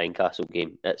into the Tynecastle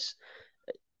game. It's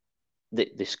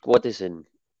the squad is in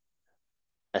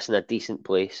a decent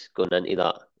place going into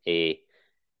that, in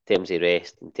terms of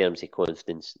rest, in terms of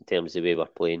confidence, in terms of the way we're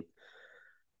playing.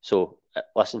 So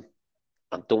listen,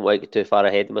 I don't want to get too far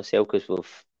ahead of myself, because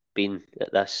we've been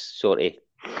at this sort of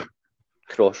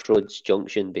crossroads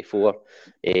junction before,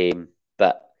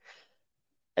 but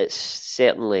it's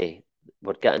certainly,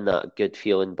 we're getting that good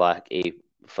feeling back.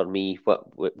 For me,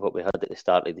 what we had at the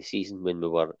start of the season when we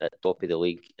were at top of the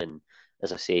league, and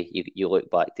as I say, you look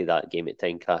back to that game at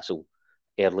Tynecastle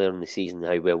earlier in the season,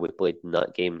 how well we played in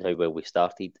that game and how well we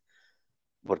started.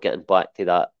 We're getting back to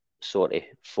that sort of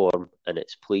form, and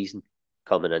it's pleasing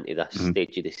coming into this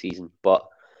stage of the season. But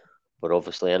we're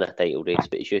obviously in a title race.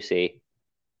 But as you say,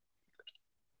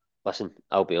 listen,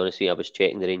 I'll be honest with you, I was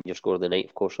checking the Rangers score the night,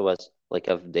 of course I was, like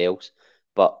everybody else.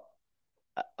 But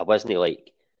I wasn't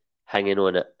like hanging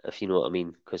on it, if you know what I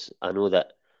mean, because I know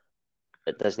that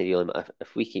it doesn't really matter.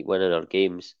 If we keep winning our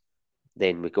games,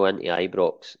 then we go into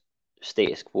Ibrox,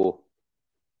 status quo,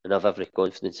 and have every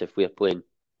confidence if we're playing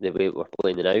the way we're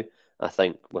playing now. I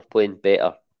think we're playing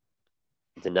better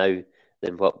now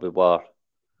than what we were.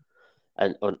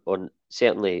 And on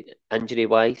certainly injury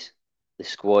wise, the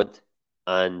squad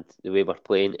and the way we're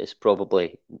playing is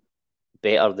probably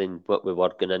better than what we were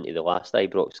going into the last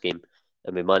Ibrox game.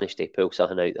 And we managed to pull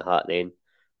something out the hat then.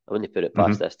 I wouldn't put it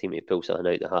past this team to pull something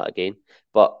out the hat again.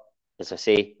 But as I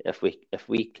say, if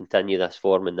we continue this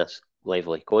form and this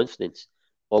lively confidence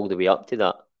all the way up to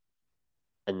that,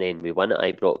 and then we win at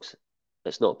Ibrox,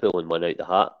 it's not pulling one out the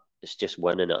hat. It's just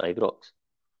winning at Ibrox.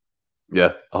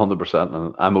 Yeah, 100%.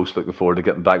 And I'm most looking forward to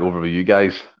getting back over with you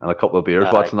guys and a couple of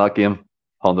beers watching that game.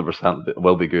 100%. It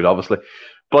will be good, obviously.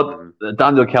 But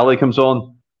Daniel Kelly comes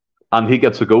on and he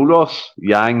gets a goal, Ross.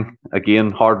 Yang, again,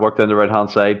 hard work down the right-hand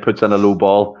side, puts in a low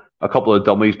ball. A couple of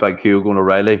dummies by Kyogo and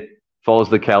O'Reilly. Follows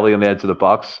the Kelly on the edge of the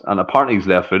box. And apparently he's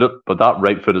left-footed, but that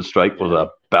right-footed strike was a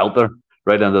belter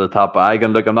right into the top bag.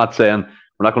 And look, I'm not saying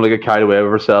we're not going to get carried away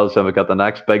with ourselves, and we've got the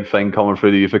next big thing coming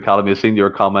through the Youth Academy. I've seen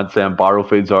your comment saying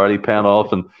Barrowfield's already paying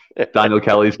off and Daniel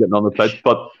Kelly's getting on the pitch.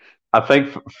 But I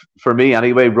think for me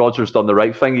anyway, Roger's done the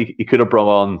right thing. He could have brought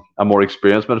on a more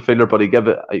experienced midfielder, but he gave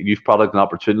a youth product an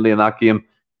opportunity in that game.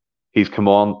 He's come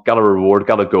on, got a reward,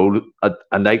 got a goal,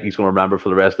 a night he's going to remember for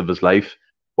the rest of his life,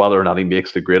 whether or not he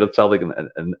makes the grade at Celtic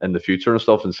in the future and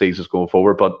stuff and sees us going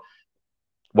forward. But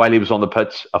while he was on the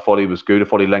pitch, I thought he was good. I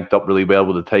thought he linked up really well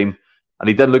with the team. And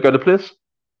he didn't look out of place?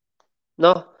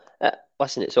 No.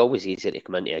 Listen, it's always easier to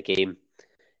come into a game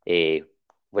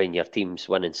when your team's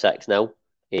winning 6-0.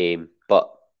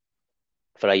 But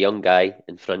for a young guy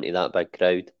in front of that big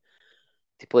crowd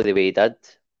to play the way he did,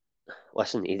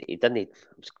 listen, he didn't.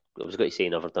 I was going to say he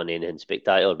never done anything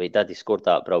spectacular, but he did. He scored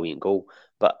that brilliant goal.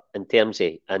 But in terms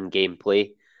of in-game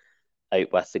play,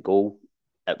 out with the goal,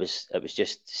 it was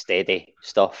just steady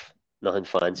stuff, nothing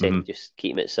fancy, just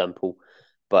keeping it simple.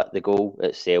 But the goal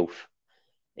itself,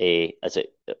 as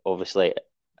it obviously,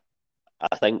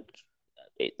 I think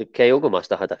the Kyogo must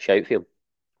have had a shout for him,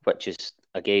 which is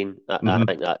again, I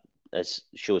think that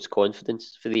shows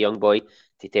confidence for the young boy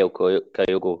to tell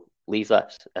Kyogo, leave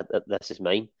this, this is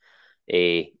mine.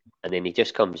 And then he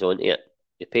just comes onto it,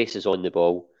 the pace is on the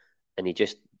ball, and he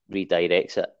just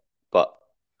redirects it, but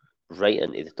right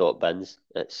into the top bins.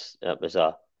 It was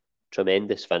a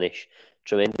tremendous finish.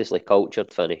 Tremendously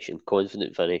cultured finish and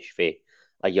confident finish for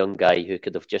a young guy who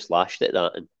could have just lashed at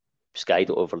that and skied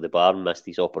it over the bar and missed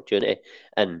his opportunity.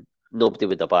 And nobody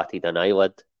would have batted an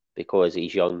eyelid because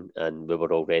he's young and we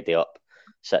were already up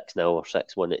 6-0 or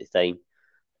 6-1 at the time.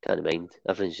 Can't mind.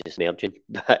 Everything's just merging.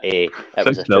 But it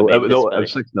was a tremendous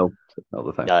finish. It was 6-0 at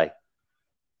the time. Aye.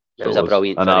 It was a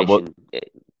brilliant finish and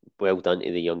well done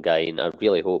to the young guy, and I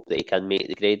really hope that he can make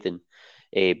the grade and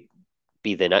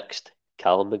be the next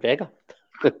Callum McGregor.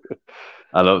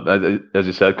 I know, as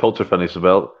you said, culture finish as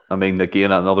well. I mean,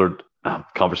 again, another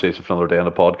conversation for another day on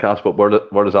the podcast, but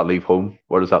where does that leave home?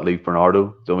 Where does that leave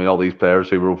Bernardo? So, I mean, all these players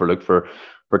who were overlooked for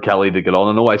Kelly to get on.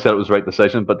 I know I said it was the right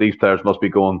decision, but these players must be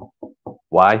going,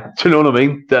 why? Do you know what I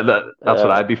mean? That's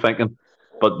what I'd be thinking.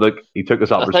 But look, he took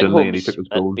his opportunity and he took his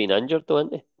goal. Been injured, though,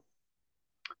 hasn't he?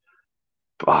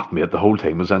 Mate, the whole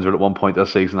team was injured at one point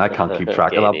this season. I can't keep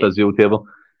track of that physio table.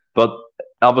 But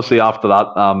obviously after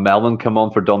that, Melvin came on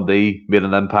for Dundee, made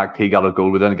an impact. He got a goal.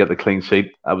 We didn't get the clean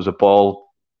sheet. It was a ball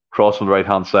crossed on the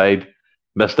right-hand side.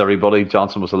 Missed everybody.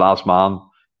 Johnson was the last man.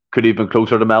 Could have been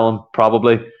closer to Mellon,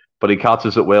 probably. But he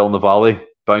catches it well in the volley.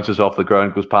 Bounces off the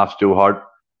ground, goes past Joe Hart.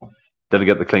 Didn't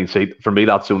get the clean sheet. For me,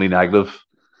 that's the only negative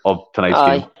of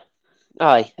tonight's game.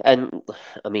 Aye, and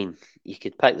I mean, you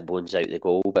could pick the bones out of the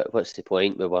goal, but what's the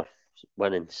point? We were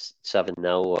winning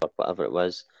 7-0 or whatever it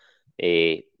was.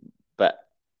 But,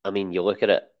 I mean, you look at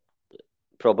it,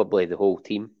 probably the whole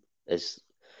team is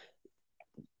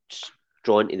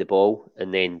drawn to the ball,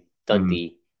 and then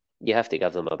Dundee, you have to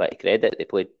give them a bit of credit. They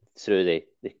played through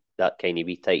that kind of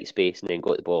wee tight space and then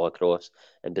got the ball across,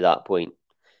 and by that point,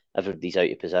 everybody's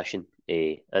out of position.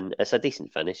 And it's a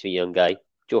decent finish for a young guy.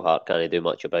 Joe Hart can't do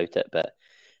much about it, but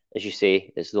as you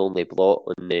say, it's the only blot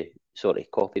on the sort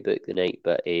of copybook tonight.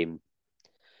 But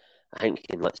I think he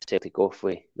can let Celtic off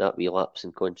with that relapse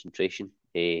in concentration,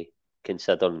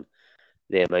 considering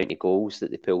the amount of goals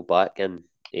that they pulled back in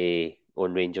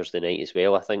on Rangers the night as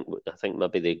well. I think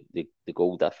maybe the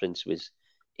goal difference was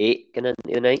 8 going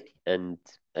into the night, and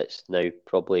it's now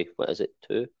probably, what is it,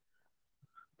 2?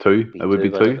 2. It would be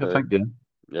 2, I think, yeah.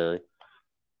 No.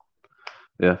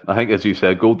 Yeah, I think, as you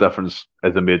said, goal difference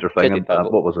is a major thing. And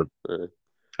what was it?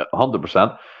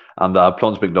 100%. And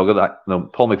Plunge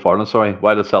McNugget, Paul McFarlane, sorry,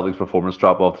 why did Celtic's performance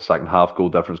drop off the second half? Goal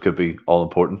difference could be all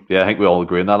important. Yeah, I think we all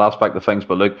agree on that aspect of things.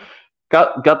 But look,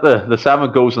 got the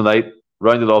 7 goals tonight,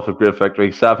 rounded off a great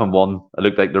victory, 7-1. It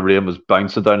looked like the rain was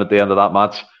bouncing down at the end of that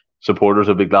match. Supporters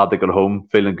will be glad to get home,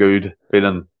 feeling good,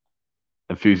 feeling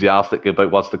enthusiastic about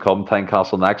what's to come,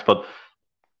 Tynecastle next. But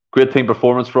great team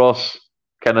performance for us.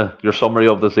 Kind of your summary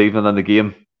of this evening in the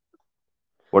game.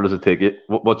 Where does it take you?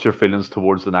 What's your feelings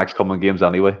towards the next coming games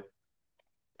anyway?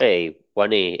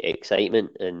 One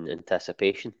excitement and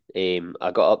anticipation.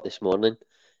 I got up this morning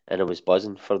and I was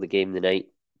buzzing for the game tonight,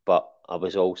 but I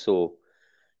was also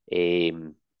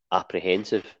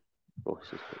apprehensive.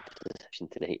 This is my position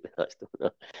tonight, but that's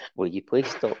not. Will you please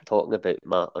stop talking about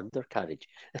my undercarriage?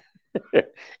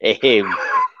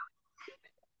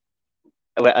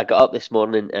 I got up this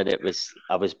morning and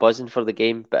I was buzzing for the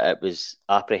game, but it was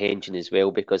apprehension as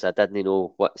well because I didn't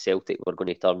know what Celtic were going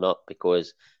to turn up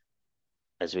because,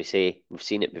 as we say, we've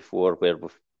seen it before where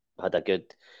we've had a good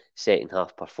second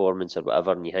half performance or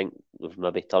whatever, and you think we've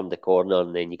maybe turned the corner,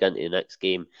 and then you get into the next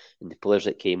game and the players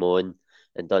that came on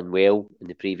and done well in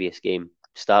the previous game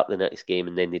start the next game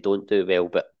and then they don't do well,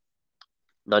 but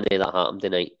none of that happened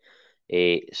tonight.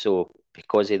 So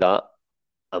because of that,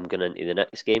 I'm going into the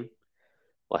next game.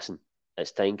 Listen,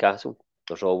 it's Tynecastle.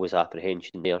 There's always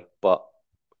apprehension there, but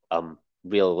I'm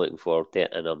really looking forward to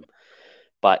it, and I'm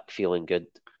back feeling good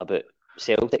about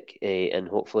Celtic, and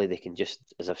hopefully they can just,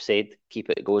 as I've said, keep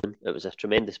it going. It was a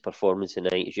tremendous performance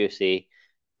tonight, as you say.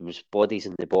 There was bodies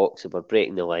in the box, they were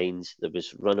breaking the lines, there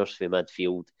was runners for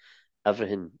midfield.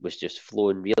 Everything was just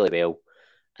flowing really well,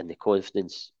 and the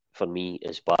confidence for me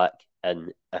is back.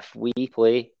 And if we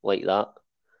play like that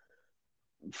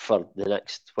for the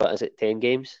next, 10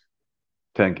 games?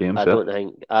 10 games, I don't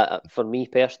think, for me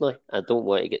personally, I don't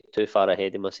want to get too far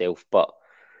ahead of myself, but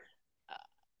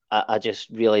I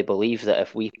just really believe that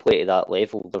if we play to that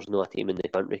level, there's no team in the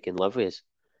country can live with us.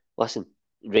 Listen,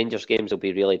 Rangers games will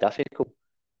be really difficult,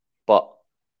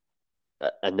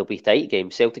 and they'll be tight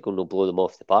games. Celtic will not blow them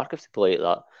off the park if they play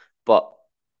like that, but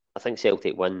I think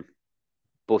Celtic win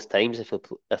both times if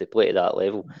they play to that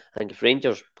level. I think if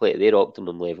Rangers play at their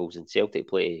optimum levels and Celtic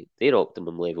play at their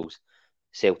optimum levels,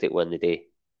 Celtic win the day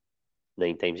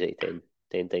 9 times out of 10,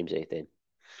 10 times out of 10.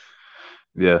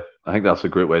 Yeah, I think that's a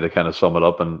great way to kind of sum it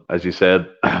up. And as you said,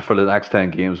 for the next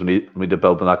 10 games, we need to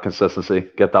build on that consistency,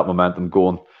 get that momentum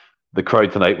going. The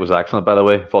crowd tonight was excellent, by the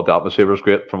way. I thought the atmosphere was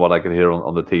great from what I could hear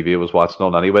on the TV I was watching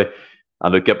on anyway.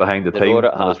 And to get behind the team. Roar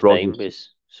at half time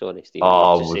was, sorry, Steve, I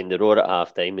was just saying the roar at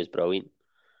half time was brilliant.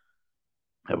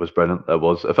 It was brilliant. It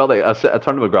was. It felt like I turned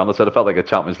to my grand and said it felt like a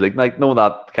Champions League night. No,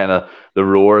 that kind of the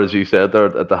roar, as you said there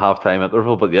at the halftime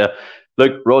interval. But yeah,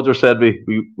 look, Roger said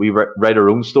we write our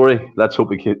own story. Let's hope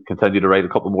we can continue to write a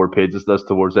couple more pages this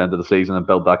towards the end of the season and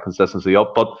build that consistency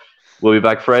up. But we'll be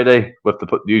back Friday with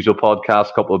the usual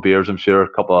podcast, a couple of beers, I'm sure, a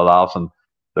couple of laughs, and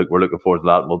look, we're looking forward to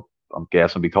that. I'm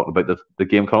guessing we'll be talking about the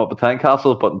game coming up at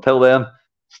Tynecastle. But until then,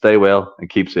 stay well and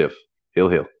keep safe. Hail,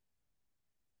 hail.